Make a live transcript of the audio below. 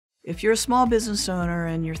If you're a small business owner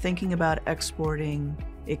and you're thinking about exporting,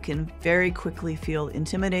 it can very quickly feel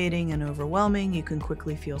intimidating and overwhelming. You can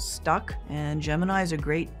quickly feel stuck, and Gemini is a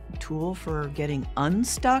great tool for getting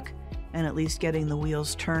unstuck and at least getting the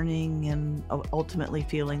wheels turning and ultimately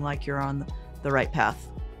feeling like you're on the right path.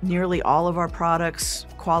 Nearly all of our products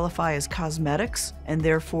qualify as cosmetics, and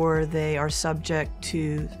therefore they are subject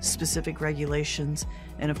to specific regulations.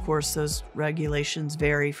 And of course, those regulations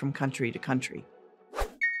vary from country to country.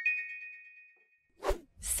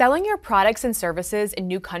 Selling your products and services in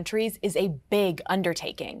new countries is a big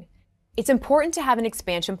undertaking. It's important to have an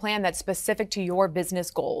expansion plan that's specific to your business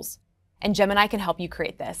goals, and Gemini can help you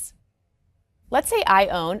create this. Let's say I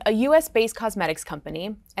own a US-based cosmetics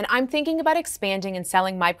company, and I'm thinking about expanding and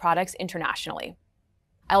selling my products internationally.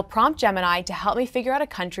 I'll prompt Gemini to help me figure out a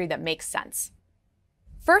country that makes sense.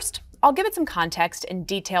 First, I'll give it some context and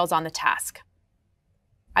details on the task.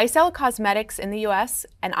 I sell cosmetics in the US,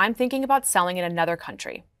 and I'm thinking about selling in another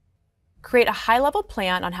country. Create a high-level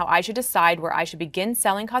plan on how I should decide where I should begin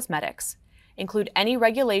selling cosmetics. Include any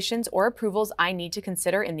regulations or approvals I need to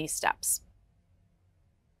consider in these steps.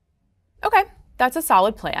 Okay, that's a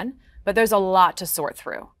solid plan, but there's a lot to sort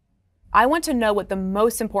through. I want to know what the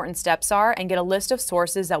most important steps are and get a list of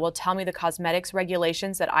sources that will tell me the cosmetics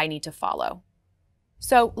regulations that I need to follow.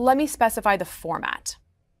 So let me specify the format.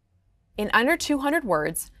 In under 200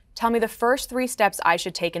 words, tell me the first 3 steps I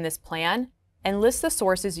should take in this plan and list the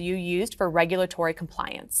sources you used for regulatory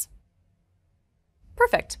compliance.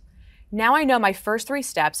 Perfect. Now I know my first 3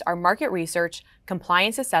 steps are market research,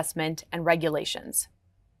 compliance assessment, and regulations.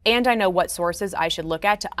 And I know what sources I should look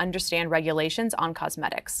at to understand regulations on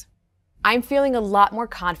cosmetics. I'm feeling a lot more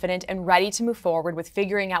confident and ready to move forward with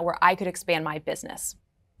figuring out where I could expand my business.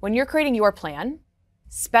 When you're creating your plan,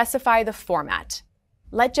 specify the format.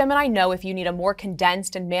 Let Gemini know if you need a more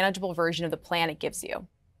condensed and manageable version of the plan it gives you.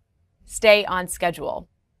 Stay on schedule.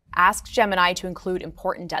 Ask Gemini to include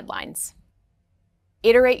important deadlines.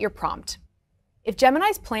 Iterate your prompt. If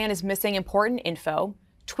Gemini's plan is missing important info,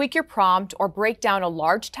 tweak your prompt or break down a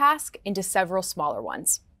large task into several smaller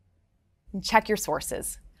ones. And check your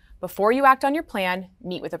sources. Before you act on your plan,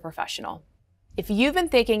 meet with a professional. If you've been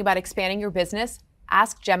thinking about expanding your business,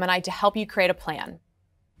 ask Gemini to help you create a plan.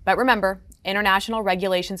 But remember, international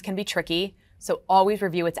regulations can be tricky, so always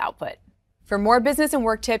review its output. For more business and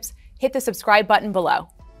work tips, hit the subscribe button below.